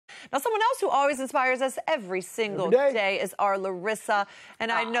Now, someone else who always inspires us every single day is our Larissa.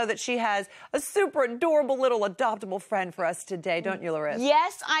 And I know that she has a super adorable little adoptable friend for us today, don't you, Larissa?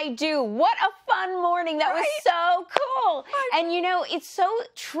 Yes, I do. What a fun morning. That was so cool. And you know, it's so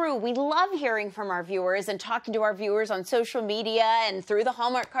true. We love hearing from our viewers and talking to our viewers on social media and through the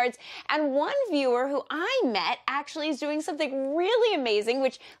Hallmark cards. And one viewer who I met actually is doing something really amazing,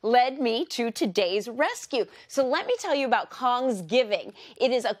 which led me to today's rescue. So let me tell you about Kong's Giving.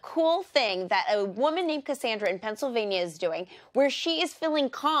 It is a cool thing that a woman named Cassandra in Pennsylvania is doing, where she is filling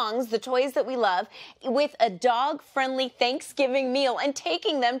Kongs, the toys that we love, with a dog-friendly Thanksgiving meal and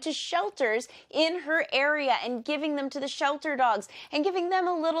taking them to shelters in her area and giving them to the shelter dogs and giving them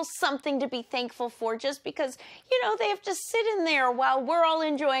a little something to be thankful for, just because, you know, they have to sit in there while we're all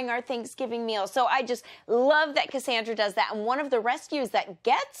enjoying our Thanksgiving meal. So I just love that Cassandra does that. And one of the rescues that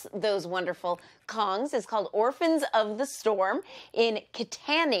gets those wonderful Kongs is called Orphans of the Storm in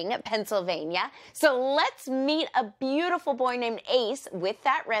Kittanning, Pennsylvania. So let's meet a beautiful boy named Ace with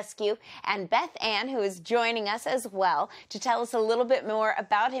that rescue, and Beth Ann, who is joining us as well to tell us a little bit more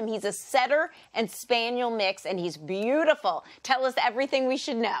about him. He's a setter and spaniel mix, and he's beautiful. Tell us everything we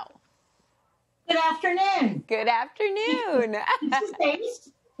should know. Good afternoon. Good afternoon. This is Ace.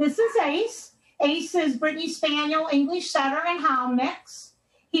 This is Ace. Ace is Brittany Spaniel, English Setter, and Hound Mix.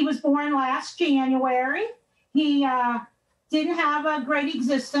 He was born last January. He didn't have a great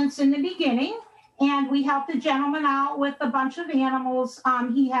existence in the beginning, and we helped a gentleman out with a bunch of animals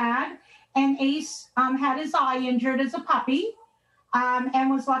he had. And Ace had his eye injured as a puppy and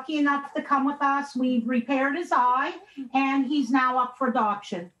was lucky enough to come with us. We've repaired his eye, and he's now up for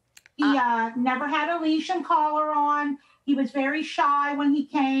adoption. He never had a leash and collar on. He was very shy when he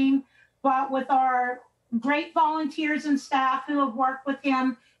came, but with our great volunteers and staff who have worked with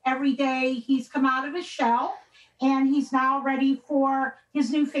him every day, he's come out of his shell, and he's now ready for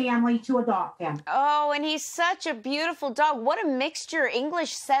his new family to adopt him. Oh, and he's such a beautiful dog. What a mixture,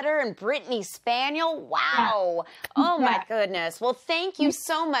 English Setter and Brittany Spaniel. Wow. Yeah. Oh, my goodness. Well, thank you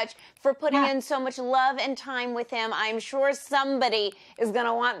so much for putting in so much love and time with him. I'm sure somebody is going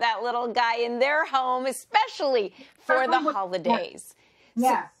to want that little guy in their home, especially for the holidays.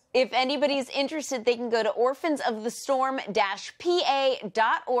 Yes. If anybody's interested, they can go to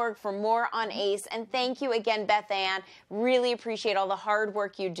orphansofthestorm-pa.org for more on Ace. And thank you again, Beth Ann. Really appreciate all the hard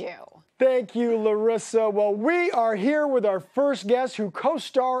work you do. Thank you, Larissa. Well, we are here with our first guest who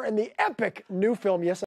co-star in the epic new film. Yes,